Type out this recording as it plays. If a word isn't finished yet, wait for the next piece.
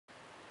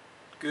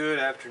Good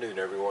afternoon,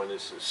 everyone.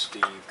 This is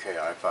Steve,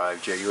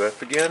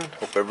 KI5JUF again.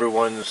 Hope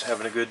everyone's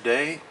having a good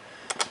day.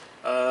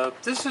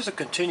 This is a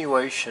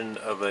continuation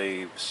of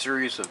a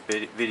series of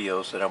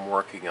videos that I'm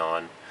working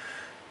on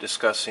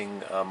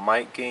discussing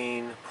mic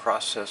gain,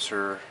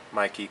 processor,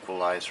 mic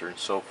equalizer, and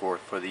so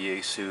forth for the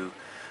Yaesu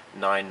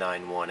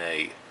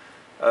 991A.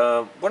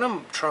 What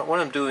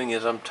I'm doing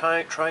is I'm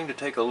trying to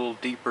take a little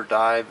deeper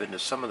dive into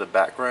some of the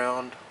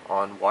background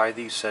on why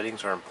these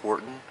settings are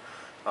important.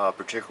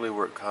 Particularly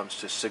where it comes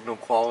to signal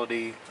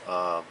quality,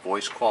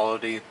 voice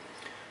quality,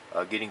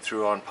 getting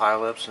through on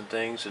pileups and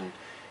things, and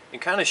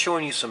kind of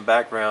showing you some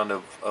background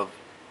of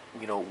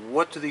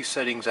what do these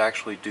settings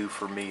actually do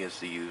for me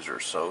as the user.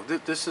 So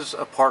this is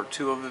a part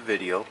 2 of the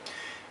video.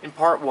 In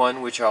part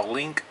 1, which I'll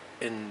link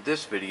in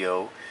this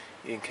video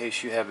in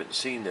case you haven't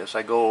seen this,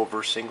 I go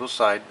over single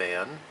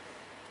sideband.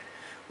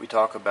 We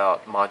talk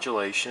about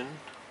modulation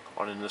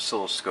on an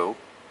oscilloscope.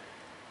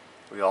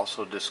 We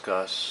also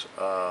discuss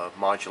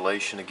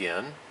modulation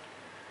again,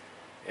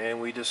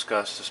 and we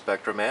discuss the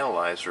spectrum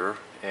analyzer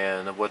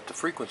and what the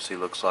frequency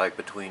looks like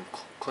between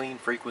clean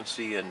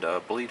frequency and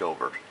bleed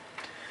over.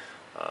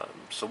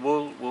 So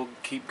we'll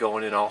keep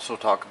going and also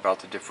talk about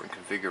the different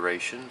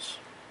configurations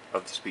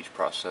of the speech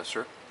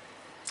processor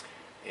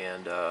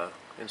and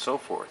so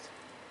forth.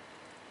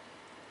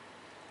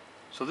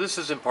 So this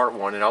is in part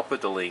 1, and I'll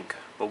put the link.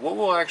 But what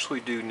we'll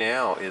actually do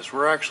now is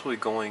we're actually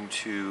going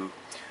to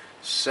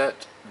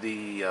set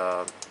the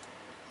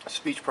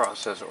speech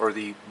processor or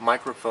the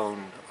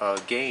microphone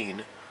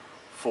gain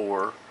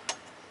for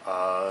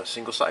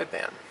single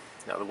sideband.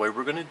 Now the way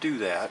we're going to do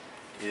that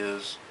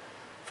is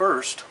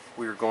first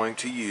we're going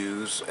to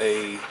use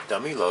a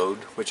dummy load,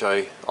 which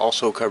I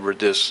also covered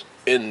this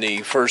in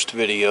the first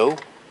video.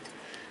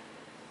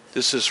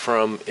 This is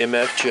from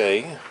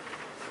MFJ.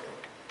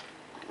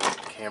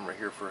 Camera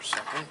here for a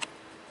second.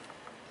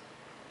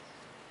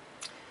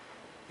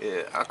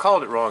 I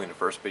called it wrong in the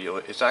first video.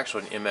 It's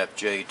actually an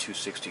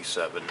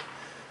MFJ267.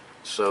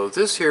 So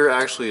this here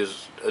actually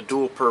is a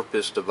dual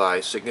purpose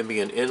device. It can be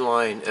an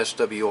inline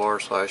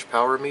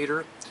SWR/power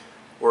meter,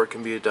 or it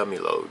can be a dummy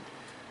load.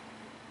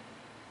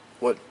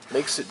 What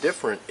makes it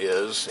different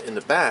is in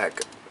the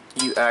back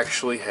you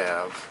actually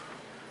have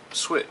a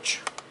switch.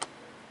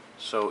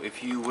 So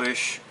if you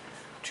wish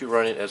to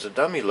run it as a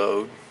dummy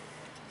load,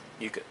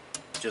 you can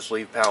just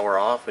leave power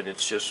off and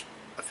it's just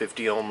a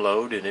 50 ohm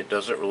load and it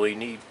doesn't really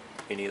need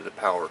any of the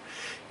power.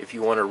 If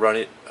you want to run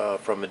it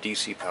from a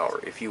DC power,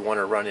 if you want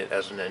to run it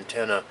as an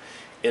antenna,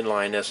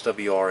 inline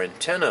SWR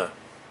antenna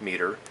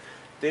meter,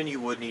 then you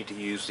would need to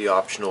use the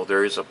optional.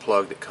 There is a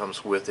plug that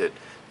comes with it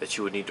that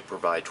you would need to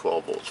provide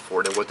 12 volts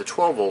for. Now what the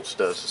 12 volts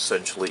does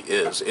essentially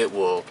is it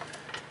will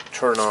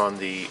turn on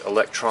the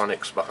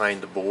electronics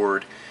behind the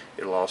board.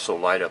 It'll also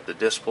light up the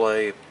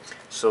display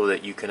so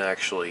that you can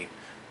actually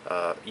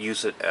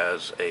use it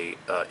as a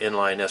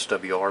inline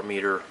SWR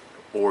meter,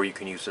 or you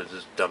can use it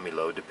as a dummy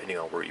load depending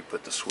on where you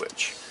put the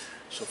switch.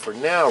 So for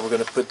now we're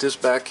going to put this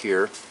back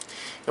here,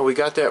 and we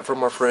got that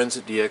from our friends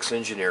at DX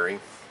Engineering.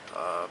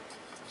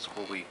 That's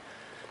where we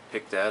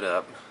picked that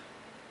up.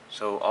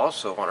 So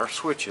also on our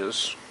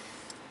switches,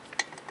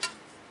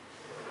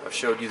 I've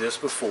showed you this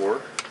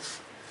before,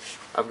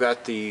 I've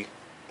got the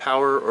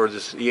power or the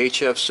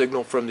HF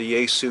signal from the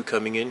Yaesu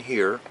coming in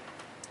here.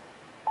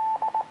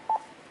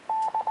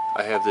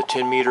 I have the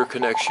 10 meter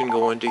connection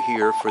going to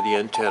here for the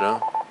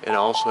antenna, and I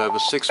also have a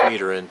 6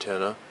 meter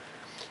antenna,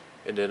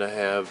 and then I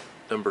have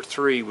number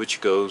 3,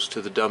 which goes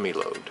to the dummy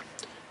load.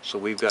 So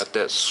we've got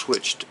that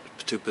switched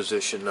to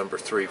position number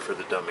 3 for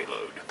the dummy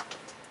load.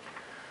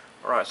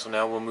 Alright, so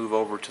now we'll move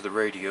over to the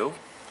radio.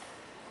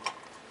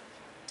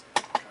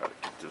 Try to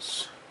get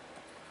this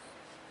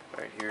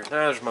right here. Now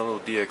there's my little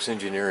DX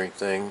Engineering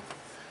thing.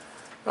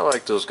 I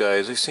like those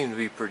guys, they seem to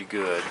be pretty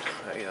good.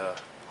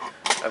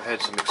 I've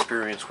had some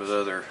experience with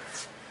other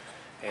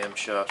ham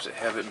shops that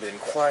haven't been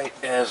quite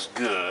as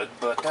good,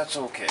 but that's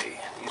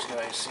okay. These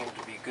guys seem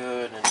to be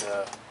good, and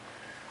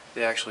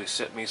they actually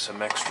sent me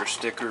some extra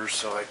stickers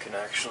so I can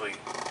actually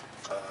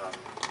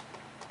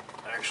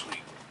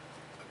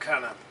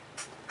kind of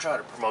try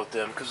to promote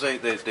them, because they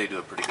do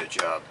a pretty good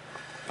job.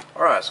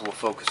 Alright, so we'll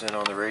focus in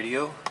on the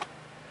radio.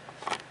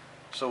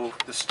 So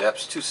the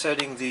steps to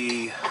setting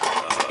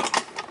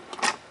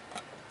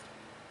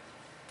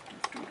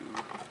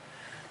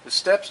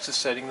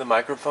the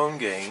microphone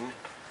gain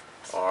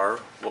are,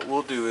 what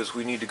we'll do is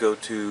we need to go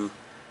to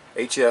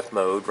HF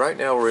mode. Right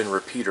now we're in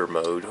repeater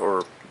mode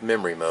or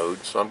memory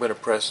mode, so I'm going to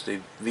press the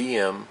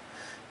VM.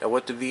 Now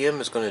what the VM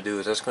is going to do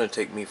is that's going to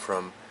take me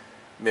from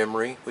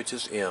memory, which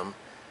is M,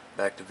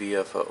 back to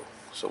VFO.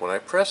 So when I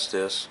press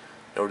this,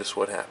 notice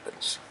what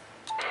happens.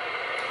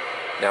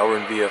 Now we're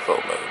in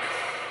VFO mode.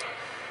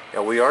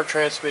 Now we are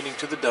transmitting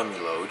to the dummy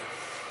load,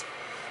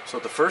 so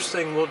the first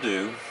thing we'll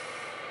do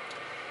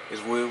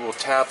is we will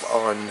tap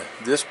on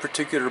this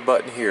particular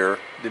button here,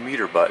 the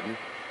meter button,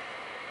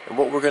 and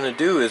what we're going to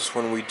do is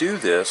when we do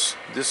this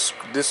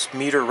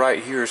meter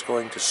right here is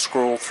going to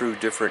scroll through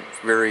different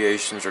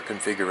variations or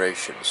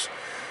configurations.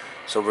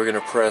 So we're going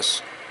to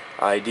press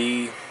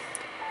ID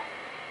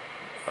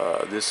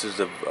This is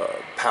the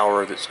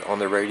power that's on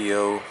the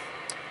radio.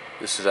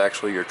 This is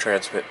actually your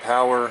transmit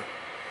power.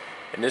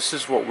 And this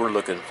is what we're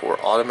looking for,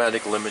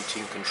 automatic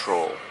limiting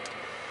control.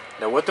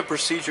 Now what the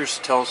procedure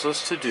tells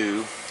us to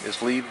do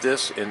is leave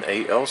this in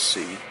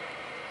ALC.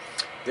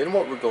 Then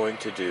what we're going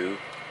to do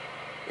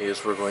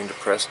is we're going to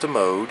press the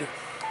mode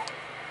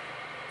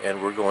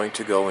and we're going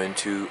to go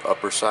into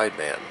upper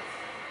sideband.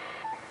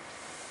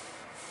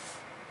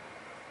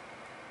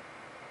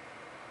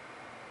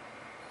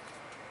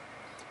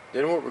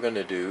 Then what we're going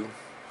to do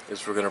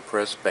is we're going to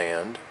press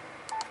band,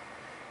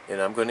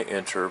 and I'm going to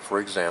enter, for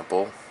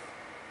example,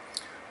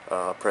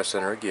 press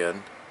enter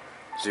again,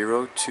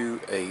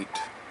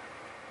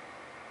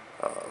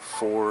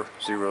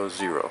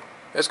 028400.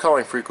 It's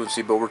calling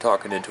frequency, but we're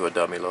talking into a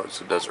dummy load,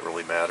 so it doesn't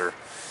really matter.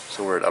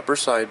 So we're at upper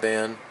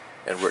sideband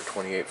and we're at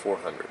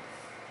 28400.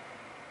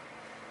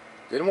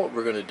 Then what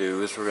we're going to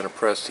do is we're going to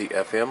press the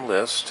FM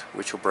list,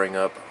 which will bring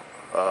up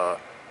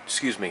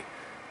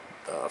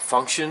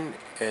function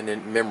and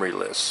then memory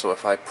list. So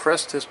if I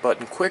press this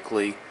button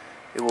quickly,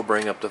 it will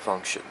bring up the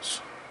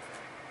functions.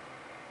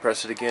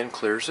 Press it again,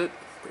 clears it.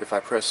 If I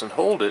press and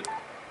hold it,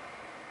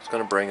 it's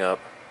going to bring up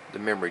the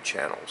memory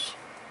channels.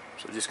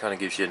 So it just kind of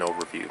gives you an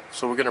overview.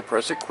 So we're going to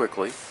press it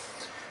quickly.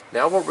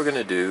 Now what we're going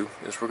to do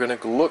is we're going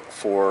to look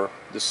for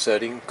the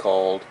setting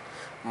called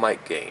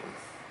mic gain.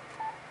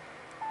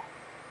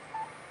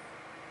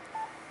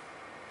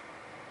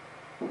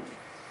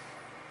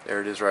 There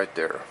it is right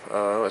there.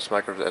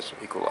 That's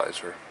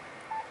equalizer.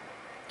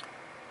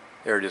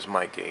 There it is,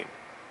 mic gain.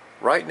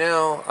 Right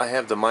now I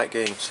have the mic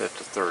gain set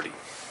to 30.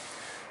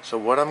 So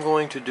what I'm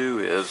going to do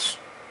is,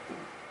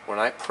 when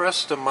I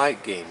press the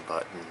mic gain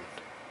button,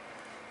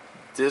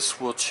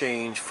 this will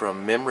change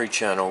from memory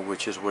channel,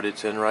 which is what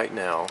it's in right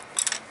now.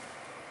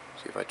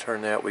 See, if I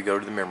turn that, we go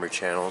to the memory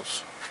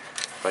channels.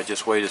 If I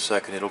just wait a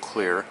second, it'll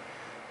clear.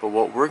 But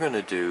what we're going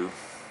to do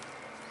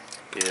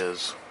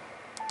is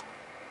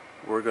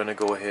we're going to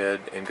go ahead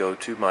and go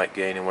to mic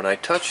gain, and when I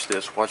touch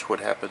this, watch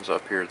what happens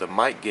up here. The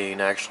mic gain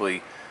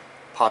actually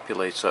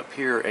populates up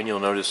here, and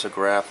you'll notice a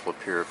graph will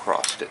appear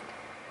across it.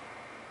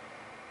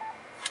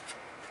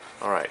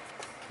 Alright,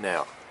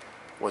 now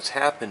what's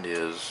happened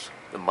is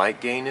the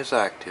mic gain is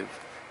active,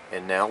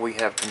 and now we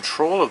have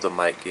control of the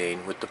mic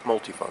gain with the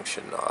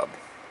multifunction knob.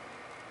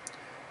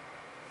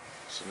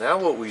 So now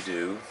what we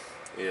do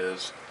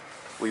is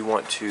we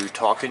want to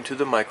talk into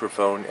the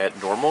microphone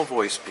at normal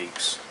voice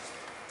peaks,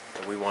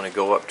 and we want to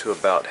go up to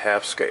about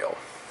half scale.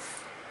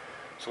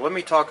 So let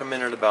me talk a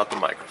minute about the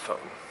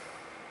microphone.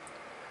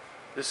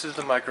 This is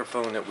the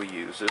microphone that we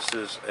use. This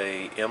is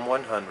a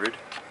M100.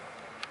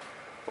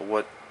 But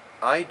what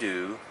I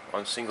do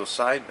on single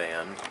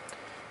sideband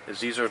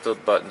is these are the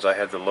buttons. I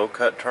have the low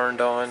cut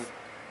turned on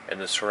and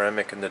the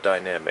ceramic and the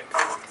dynamic.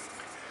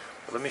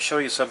 But let me show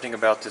you something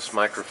about this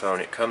microphone.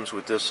 It comes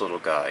with this little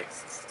guy.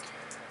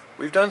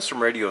 We've done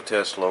some radio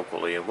tests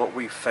locally, and what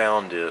we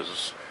found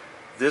is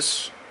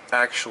this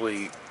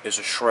actually is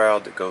a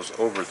shroud that goes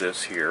over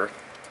this here,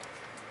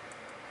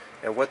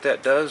 and what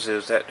that does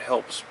is that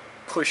helps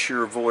push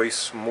your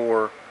voice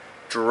more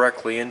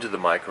directly into the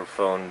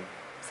microphone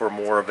for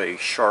more of a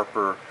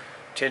sharper,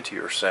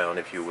 tintier sound,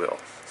 if you will.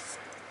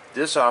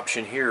 This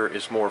option here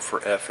is more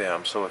for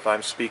FM, so if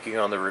I'm speaking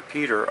on the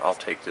repeater, I'll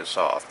take this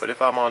off, but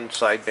if I'm on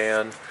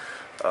sideband,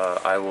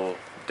 I will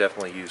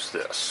definitely use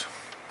this.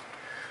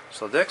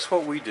 So next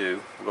what we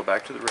do, we'll go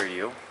back to the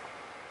radio.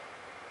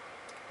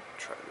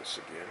 Try this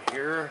again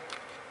here.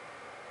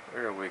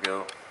 There we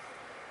go.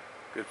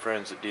 Good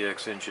friends at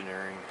DX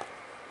Engineering.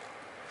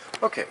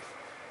 Okay,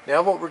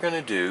 now what we're going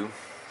to do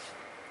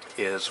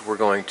is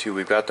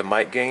we've got the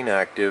mic gain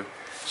active,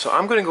 so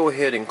I'm going to go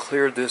ahead and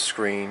clear this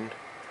screen,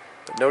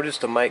 but notice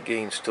the mic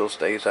gain still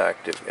stays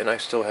active and I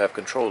still have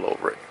control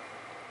over it.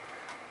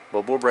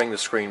 But we'll bring the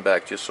screen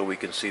back just so we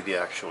can see the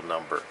actual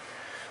number.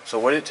 So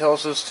what it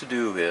tells us to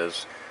do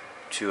is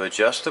to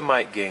adjust the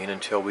mic gain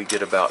until we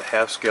get about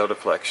half scale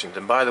deflections.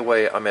 And by the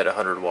way, I'm at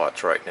 100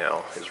 watts right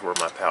now is where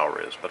my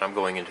power is, but I'm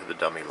going into the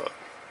dummy load.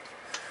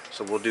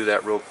 So we'll do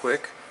that real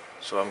quick.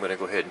 So I'm going to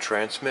go ahead and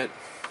transmit.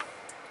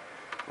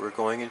 We're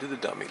going into the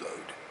dummy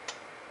load.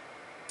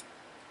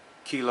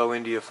 Kilo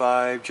India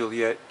 5,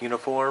 Juliet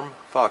Uniform,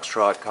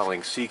 Foxtrot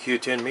calling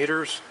CQ 10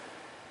 meters.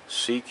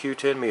 CQ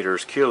 10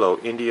 meters, Kilo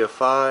India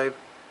 5,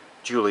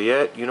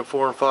 Juliet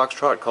Uniform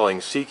Foxtrot calling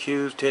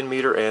CQs 10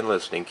 meter and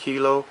listening.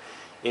 Kilo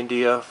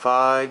India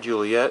 5,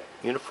 Juliet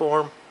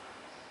Uniform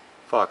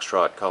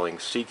Foxtrot calling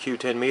CQ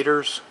 10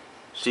 meters,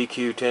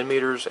 CQ 10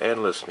 meters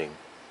and listening.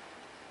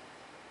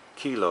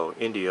 Kilo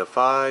India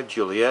 5,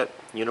 Juliet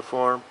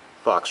Uniform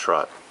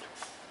Foxtrot.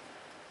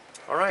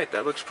 Alright,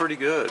 that looks pretty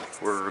good.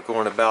 We're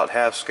going about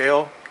half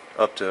scale,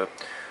 up to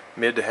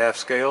mid to half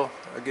scale,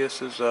 I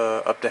guess is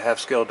up to half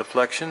scale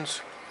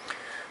deflections.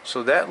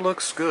 So that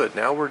looks good.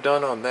 Now we're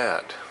done on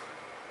that.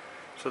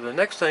 So the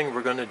next thing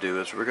we're going to do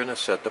is we're going to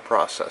set the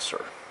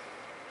processor.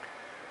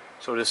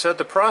 So to set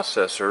the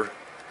processor,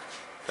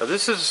 now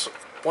this is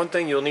one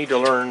thing you'll need to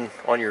learn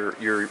on your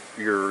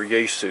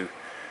Yaesu.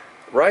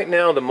 right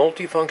now the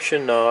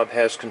multifunction knob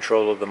has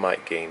control of the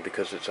mic gain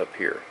because it's up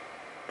here.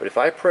 But if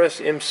I press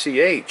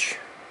MCH,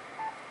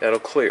 that'll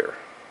clear.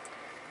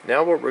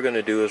 Now what we're going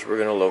to do is we're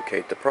going to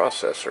locate the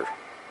processor.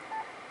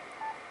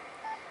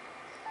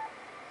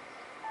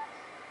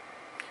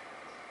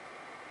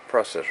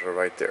 Processor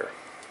right there.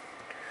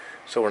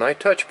 So when I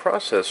touch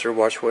processor,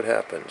 watch what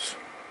happens.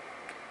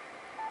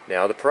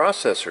 Now the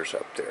processor's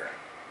up there.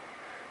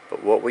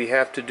 But what we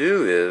have to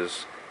do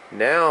is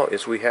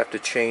we have to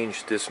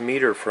change this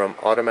meter from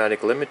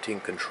automatic limiting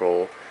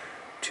control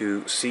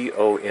to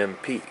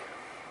COMP.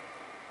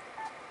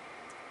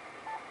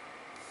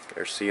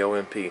 There's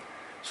COMP.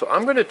 So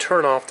I'm going to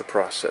turn off the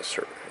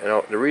processor.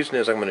 And the reason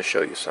is I'm going to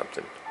show you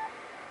something.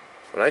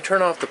 When I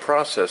turn off the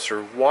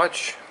processor,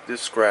 watch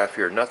this graph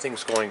here.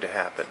 Nothing's going to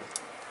happen.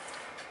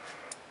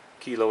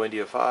 Kilo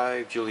India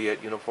 5,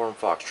 Juliet Uniform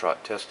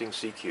Foxtrot, testing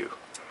CQ.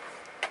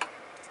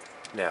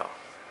 Now,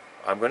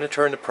 I'm going to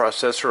turn the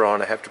processor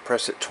on. I have to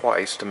press it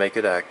twice to make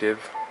it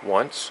active.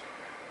 Once.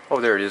 Oh,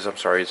 there it is. I'm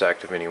sorry, it's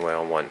active anyway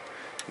on one.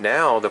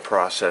 Now the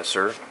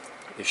processor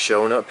is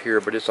shown up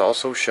here, but it's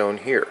also shown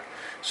here.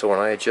 So when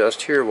I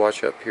adjust here,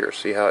 watch up here.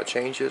 See how it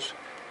changes?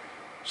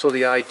 So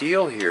the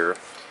ideal here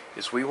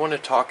is we want to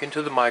talk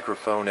into the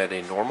microphone at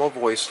a normal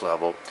voice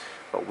level,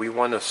 but we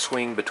want to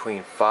swing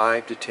between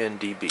 5 to 10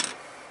 dB.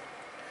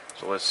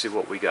 So let's see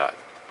what we got.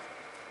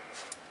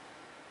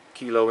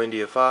 Kilo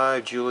India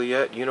 5,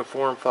 Juliet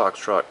Uniform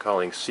Foxtrot,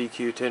 calling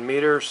CQ 10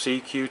 meters,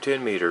 CQ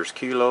 10 meters.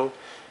 Kilo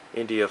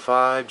India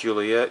 5,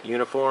 Juliet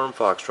Uniform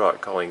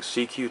Foxtrot, calling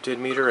CQ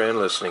 10 meter and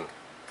listening.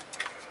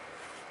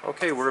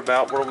 Okay, we're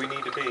about where we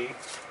need to be.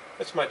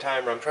 That's my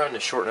timer. I'm trying to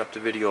shorten up the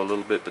video a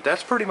little bit, but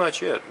that's pretty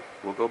much it.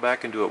 We'll go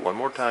back and do it one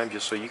more time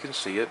just so you can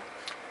see it.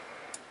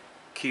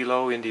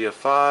 Kilo India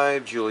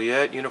 5,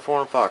 Juliet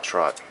Uniform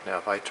Foxtrot. Now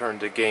if I turn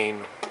the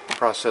gain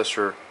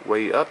processor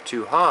way up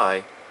too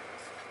high,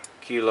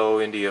 Kilo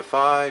India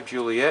 5,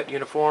 Juliet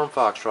Uniform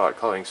Foxtrot,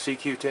 calling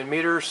CQ 10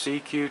 meters,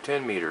 CQ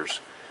 10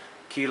 meters.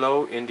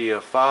 Kilo India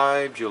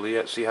 5,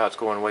 Juliet, see how it's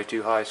going way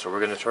too high, so we're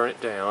going to turn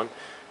it down.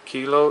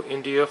 Kilo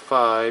India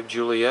 5,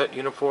 Juliet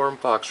Uniform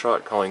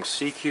Foxtrot, calling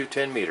CQ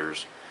 10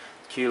 meters.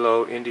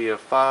 Kilo India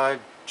 5,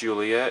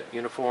 Juliet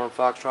Uniform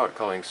Foxtrot,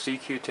 calling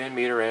CQ 10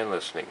 meter and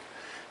listening.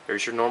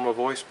 There's your normal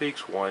voice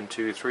peaks. 1,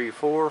 2, 3,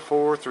 4,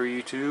 4,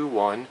 3, 2,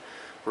 1.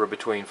 We're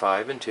between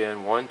 5 and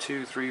 10. 1,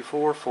 2, 3,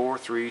 4, 4,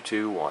 3,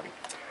 2, 1.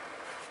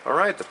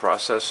 Alright, the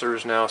processor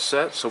is now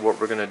set, so what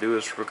we're going to do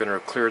is we're going to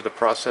clear the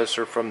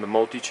processor from the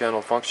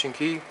multi-channel function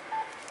key.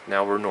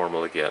 Now we're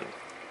normal again.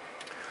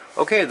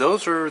 Okay,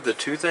 those are the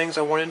two things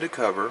I wanted to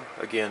cover.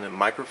 Again, the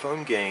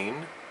microphone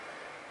gain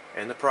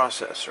and the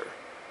processor.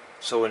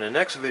 So in the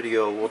next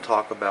video we'll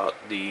talk about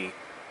the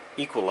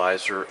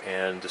equalizer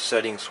and the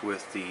settings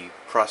with the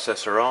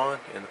processor on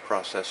and the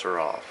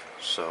processor off.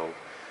 So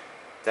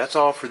that's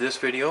all for this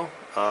video.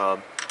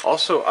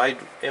 Also, I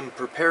am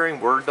preparing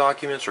Word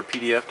documents or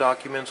PDF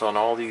documents on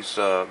all these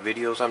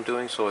videos I'm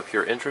doing, so if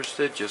you're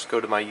interested, just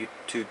go to my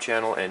YouTube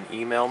channel and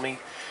email me,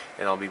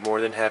 and I'll be more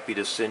than happy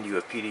to send you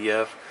a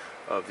PDF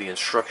of the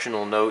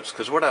instructional notes,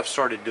 because what I've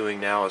started doing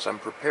now is I'm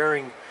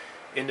preparing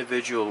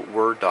individual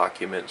Word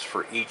documents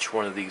for each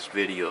one of these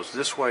videos.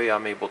 This way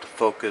I'm able to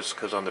focus,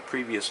 because on the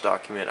previous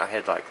document I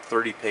had like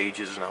 30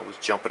 pages and I was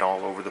jumping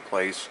all over the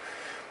place.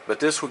 But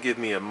this will give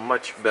me a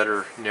much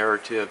better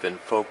narrative and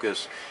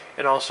focus,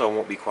 and also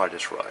won't be quite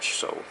as rushed.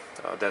 So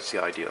that's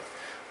the idea.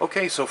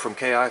 Okay, so from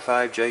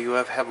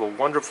KI5JUF, have a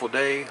wonderful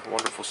day, a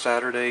wonderful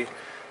Saturday,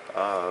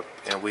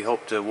 and we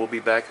hope we'll be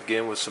back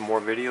again with some more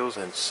videos,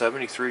 and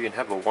 73, and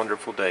have a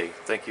wonderful day.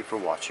 Thank you for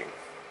watching.